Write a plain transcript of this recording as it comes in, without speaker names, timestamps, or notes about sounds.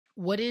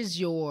What is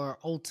your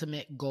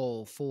ultimate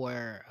goal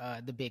for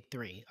the Big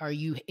Three?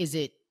 Is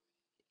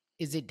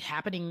it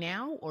happening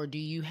now, or do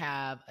you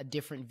have a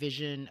different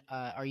vision,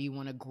 or you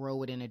want to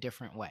grow it in a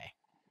different way?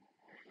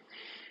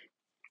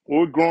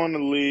 Well, we're growing the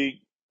league.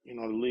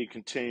 The league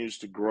continues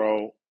to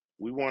grow.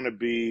 We want to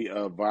be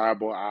a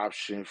viable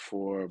option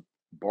for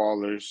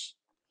ballers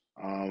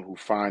who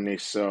find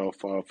themselves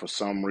for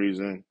some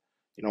reason.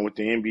 With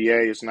the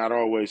NBA, it's not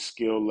always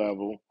skill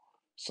level.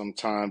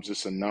 Sometimes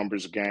it's a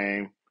numbers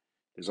game.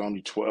 There's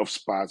only 12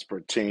 spots per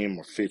team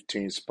or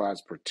 15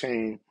 spots per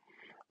team.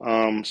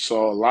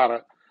 So a lot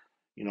of,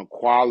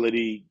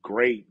 quality,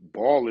 great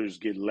ballers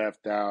get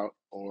left out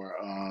or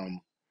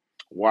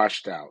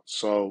washed out.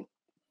 So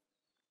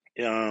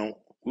um,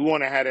 we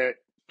want to have that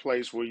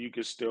place where you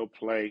can still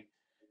play.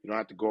 You don't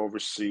have to go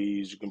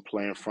overseas. You can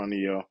play in front of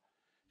your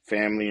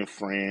family and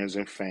friends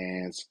and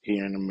fans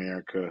here in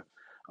America,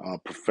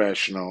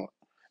 professional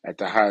at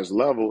the highest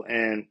level.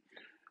 And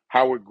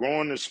how we're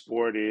growing the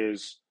sport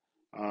is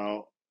uh,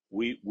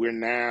 we're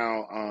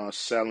now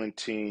selling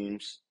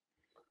teams.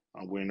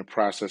 We're in the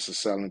process of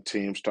selling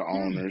teams to Hmm.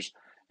 owners,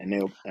 and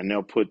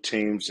they'll put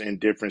teams in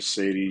different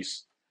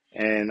cities,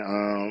 and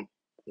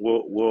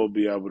we'll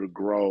be able to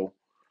grow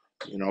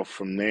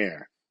from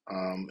there,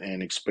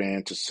 and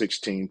expand to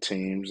 16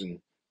 teams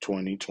and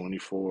 20,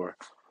 24,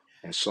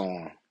 and so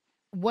on.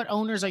 What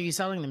owners are you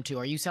selling them to?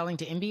 Are you selling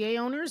to NBA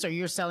owners, or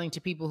you're selling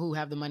to people who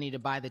have the money to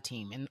buy the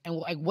team? And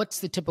like, what's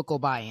the typical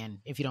buy-in,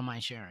 if you don't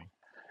mind sharing?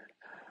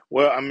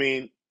 Well, I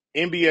mean,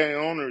 NBA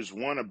owners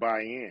want to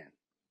buy in.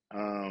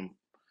 Um,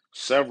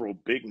 Several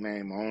big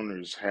name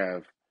owners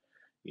have,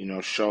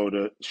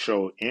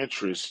 show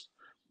interest,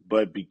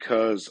 but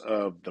because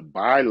of the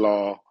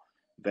bylaw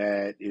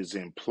that is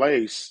in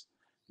place,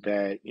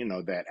 that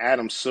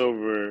Adam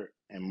Silver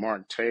and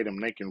Mark Tatum,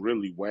 they can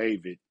really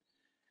waive it.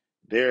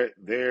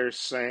 They're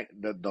saying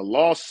that the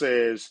law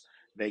says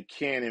they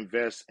can't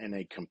invest in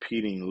a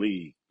competing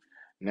league.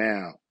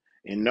 Now,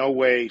 in no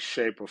way,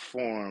 shape, or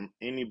form,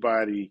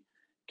 anybody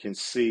can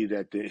see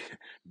that the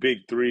Big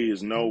Three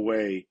is no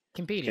way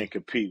can Competing.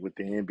 compete with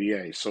the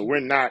NBA. So we're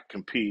not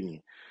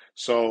competing.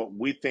 So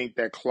we think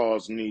that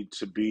clause needs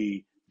to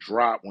be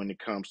dropped when it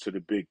comes to the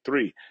Big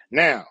Three.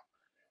 Now,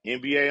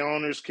 NBA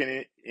owners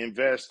can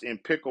invest in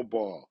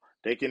pickleball.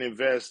 They can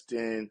invest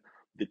in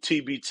the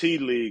TBT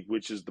league,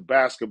 which is the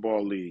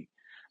basketball league.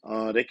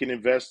 They can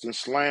invest in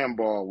slam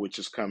ball, which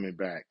is coming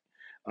back.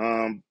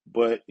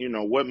 But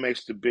what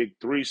makes the Big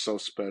Three so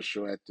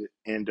special at the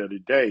end of the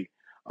day?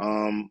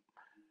 Um,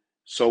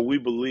 so we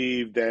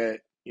believe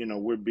that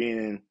we're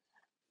being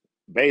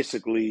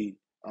basically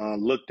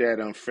looked at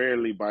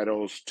unfairly by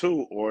those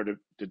two or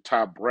the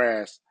top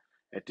brass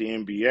at the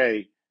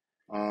NBA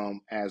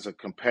as a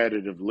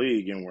competitive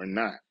league, and we're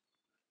not.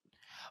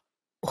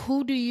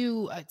 Who do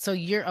you so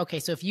you're okay,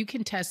 so if you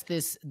contest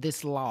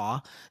this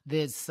law,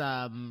 this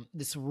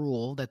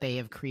rule that they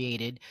have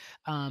created,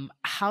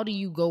 how do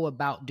you go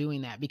about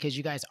doing that? Because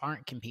you guys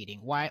aren't competing.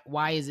 Why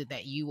is it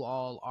that you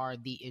all are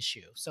the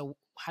issue? So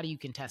how do you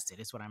contest it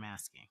is what I'm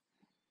asking.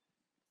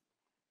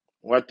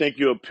 Well, I think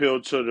you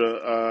appeal to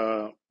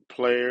the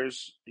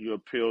players, you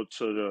appeal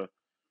to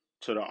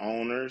the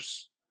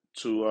owners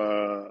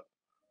to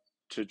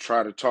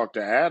try to talk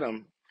to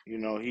Adam.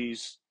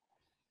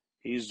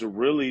 He's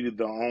really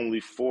the only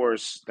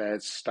force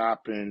that's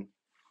stopping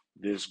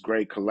this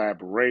great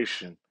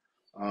collaboration.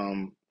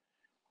 Um,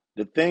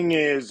 the thing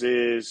is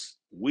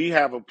we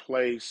have a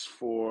place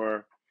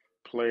for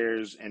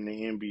players in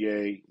the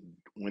NBA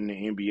when the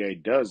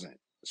NBA doesn't.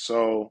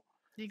 So,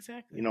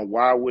 Exactly.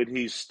 why would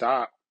he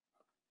stop?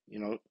 You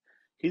know,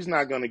 he's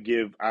not going to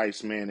give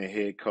Iceman a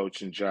head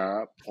coaching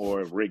job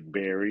or Rick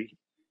Barry,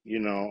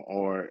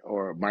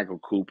 or Michael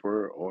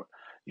Cooper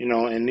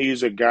and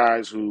these are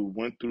guys who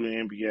went through the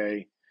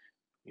NBA,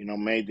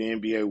 made the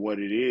NBA what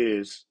it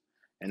is,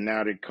 and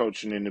now they're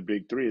coaching in the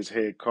Big Three as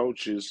head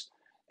coaches,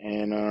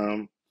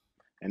 and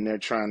they're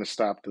trying to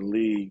stop the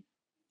league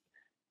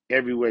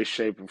every way,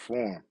 shape, or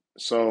form.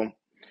 So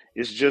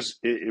it's just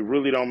it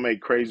really don't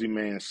make crazy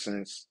man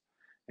sense,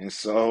 and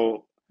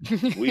so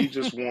we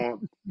just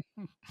want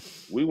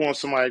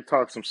somebody to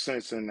talk some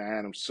sense into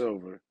Adam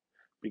Silver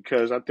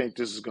because I think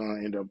this is going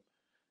to end up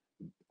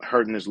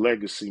hurting his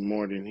legacy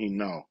more than he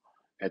know.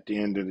 At the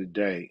end of the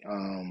day,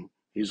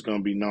 he's going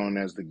to be known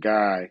as the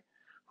guy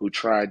who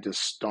tried to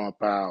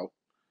stomp out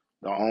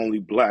the only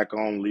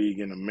black-owned league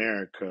in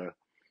America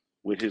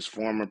with his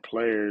former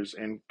players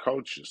and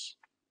coaches.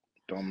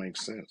 Don't make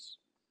sense.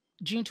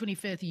 June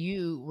 25th,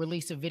 you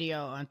released a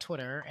video on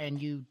Twitter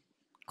and you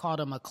called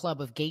them a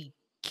club of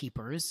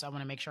gatekeepers. I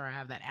want to make sure I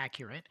have that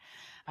accurate.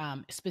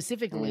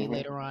 Specifically, Hmm.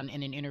 later on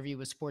in an interview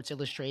with Sports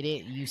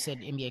Illustrated, you said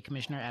NBA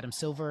Commissioner Adam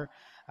Silver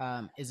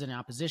is in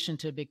opposition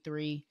to Big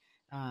Three,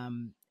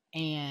 um,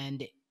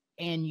 and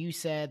and you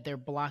said they're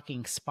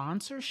blocking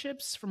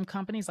sponsorships from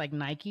companies like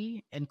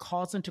Nike and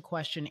calls into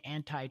question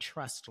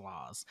antitrust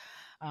laws.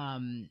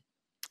 Um,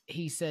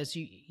 he says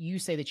you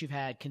say that you've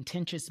had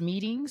contentious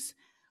meetings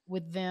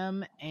with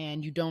them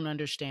and you don't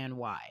understand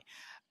why.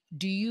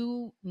 Do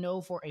you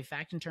know for a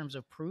fact, in terms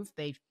of proof,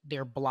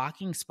 they're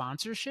blocking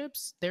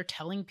sponsorships? They're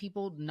telling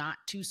people not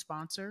to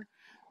sponsor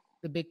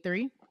the big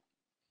three?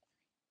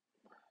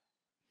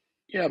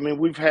 Yeah, I mean,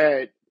 we've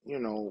had,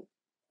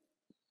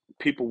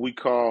 people we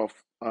call,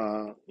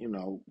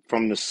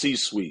 from the C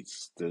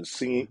suites, the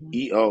Hmm.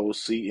 CEOs,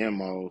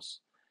 CMOs,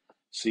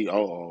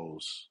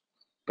 COOs,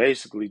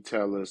 basically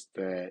tell us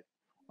that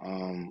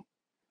um,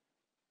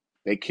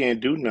 they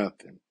can't do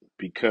nothing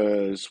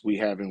because we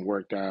haven't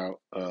worked out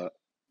a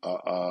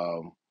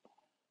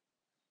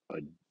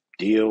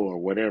deal or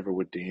whatever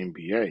with the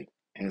NBA.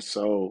 And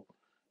so,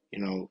 you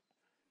know,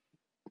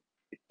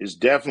 it's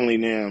definitely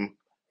them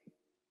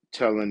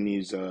telling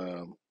these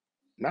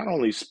not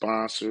only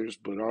sponsors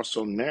but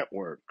also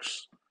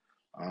networks.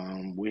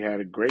 We had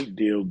a great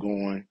deal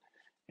going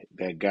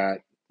that got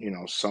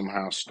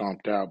somehow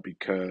stomped out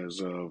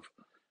because of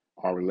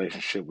our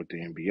relationship with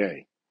the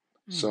NBA.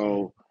 Hmm.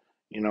 So,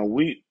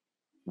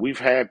 we've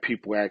had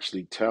people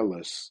actually tell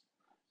us,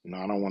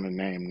 I don't want to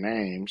name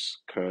names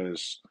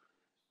because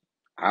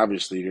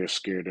obviously they're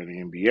scared of the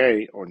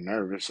NBA or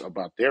nervous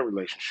about their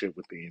relationship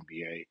with the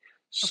NBA.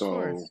 Of So,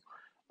 course.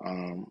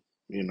 um,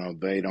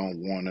 they don't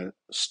want to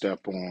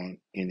step on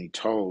any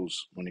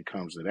toes when it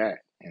comes to that.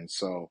 And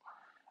so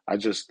I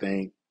just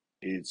think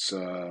it's,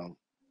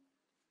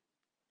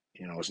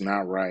 it's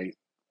not right.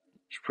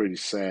 It's pretty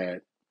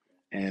sad.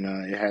 And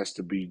it has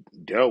to be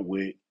dealt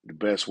with the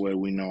best way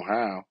we know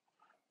how,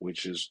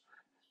 which is,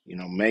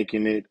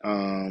 making it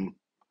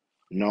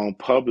known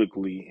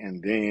publicly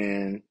and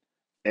then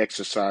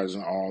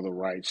exercising all the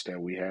rights that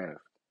we have.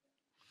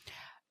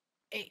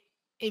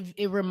 it,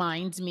 it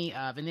reminds me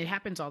of, and it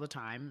happens all the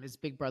time, is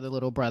big brother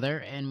little brother,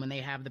 and when they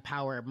have the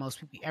power, most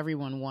people,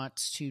 everyone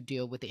wants to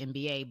deal with the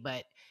NBA.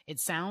 But it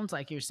sounds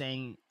like you're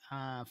saying,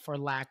 for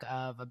lack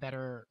of a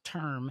better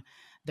term,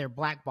 they're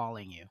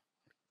blackballing you.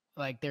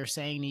 Like they're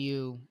saying to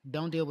you,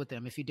 don't deal with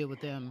them. If you deal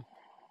with them,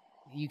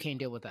 you can't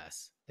deal with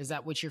us. Is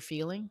that what you're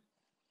feeling?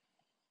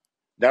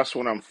 That's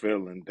what I'm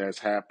feeling. That's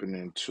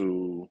happening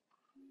to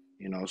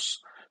you know s-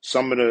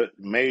 some of the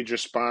major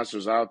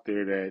sponsors out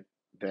there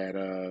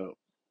that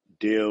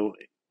deal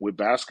with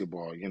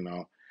basketball.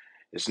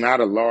 It's not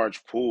a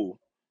large pool.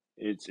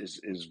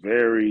 It's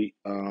very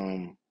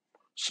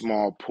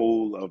small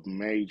pool of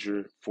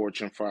major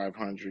Fortune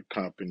 500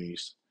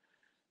 companies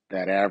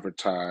that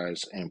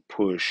advertise and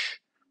push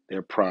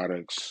their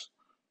products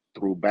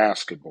through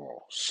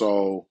basketball.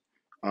 So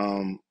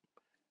um,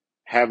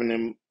 having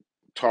them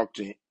talk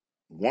to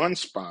one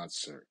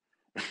sponsor,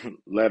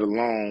 let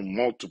alone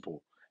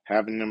multiple,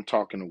 having them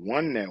talking to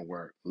one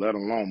network, let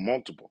alone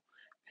multiple.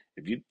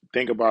 If you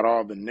think about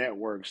all the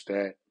networks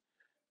that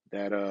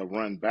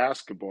run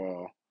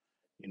basketball,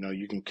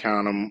 you can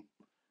count them,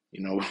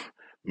 you know,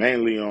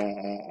 mainly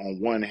on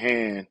one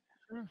hand,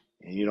 Sure.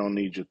 and you don't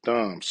need your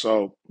thumb.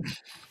 So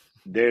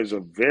there's a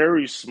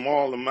very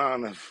small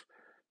amount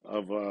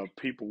of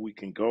people we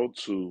can go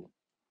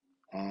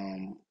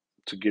um,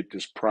 to get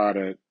this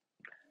product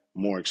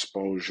more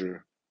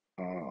exposure,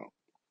 uh,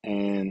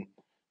 and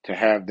to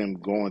have them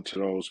going to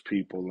those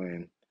people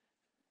and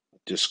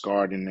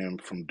discarding them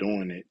from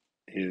doing it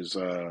is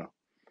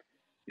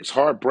it's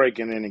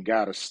heartbreaking and it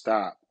got to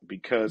stop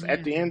because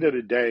at the end Hmm. of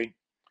the day,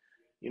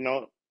 you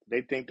know,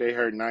 they think they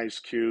heard Ice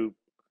Cube.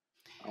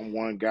 I'm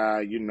one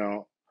guy,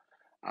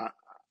 I,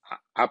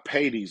 I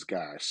pay these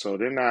guys, so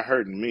they're not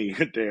hurting me.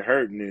 What they're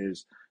hurting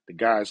is the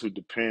guys who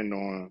depend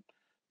on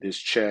this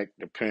check,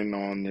 depend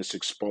on this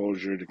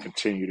exposure to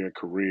continue their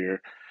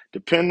career,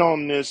 depend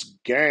on this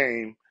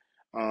game,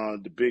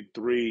 the big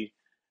three,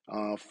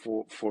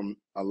 for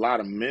a lot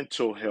of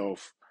mental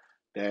health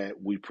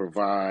that we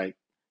provide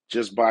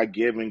just by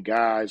giving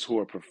guys who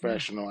are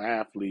Yeah. professional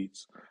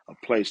athletes a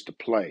place to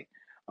play.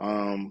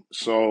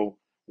 So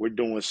we're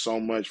doing so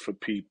much for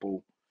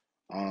people.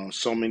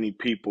 So many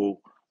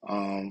people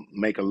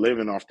make a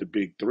living off the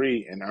big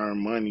three and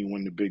earn money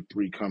when the big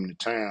three come to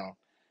town.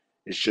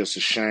 It's just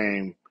a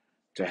shame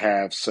to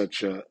have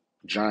such a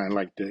giant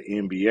like the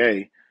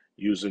NBA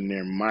using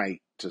their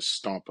might to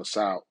stomp us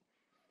out.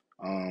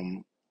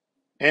 Um,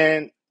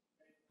 and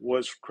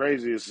what's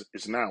crazy is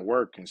it's not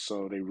working,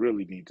 so they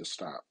really need to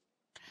stop.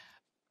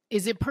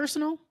 Is it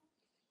personal?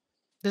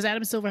 Does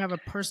Adam Silver have a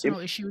It, personal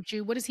issue with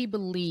you? What does he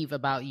believe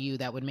about you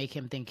that would make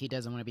him think he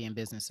doesn't want to be in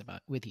business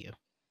about with you?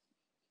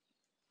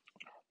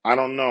 I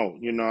don't know.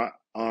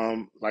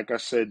 Like I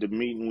said, the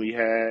meeting we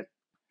had,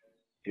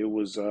 it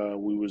was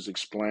we was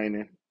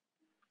explaining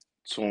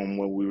to him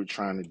what we were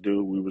trying to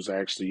do. We was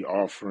actually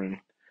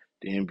offering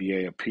the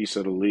NBA a piece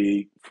of the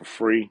league for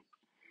free,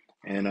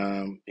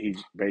 and he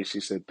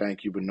basically said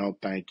thank you, but no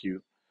thank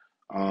you.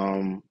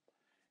 Um,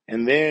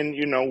 and then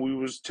we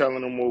was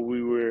telling him what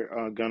we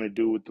were gonna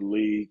do with the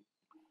league,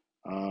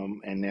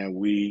 and that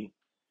we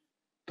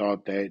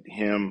thought that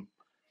him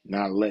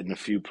not letting a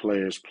few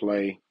players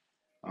play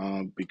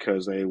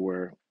because they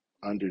were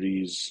under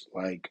these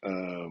like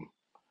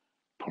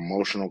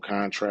promotional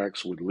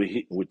contracts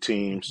with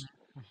teams,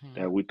 Hmm. Hmm.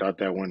 that we thought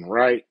that wasn't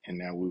right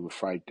and that we would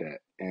fight that.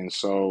 And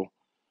so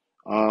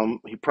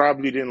He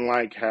probably didn't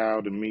like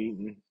how the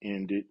meeting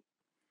ended,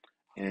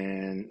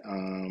 and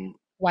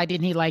Why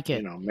didn't he like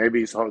it? maybe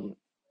he's holding.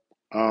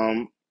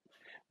 Um,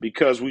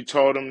 because we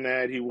told him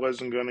that he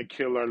wasn't going to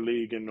kill our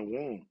league in the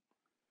womb,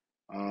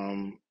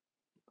 um,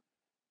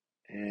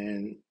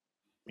 and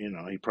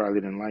he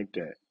probably didn't like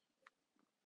that.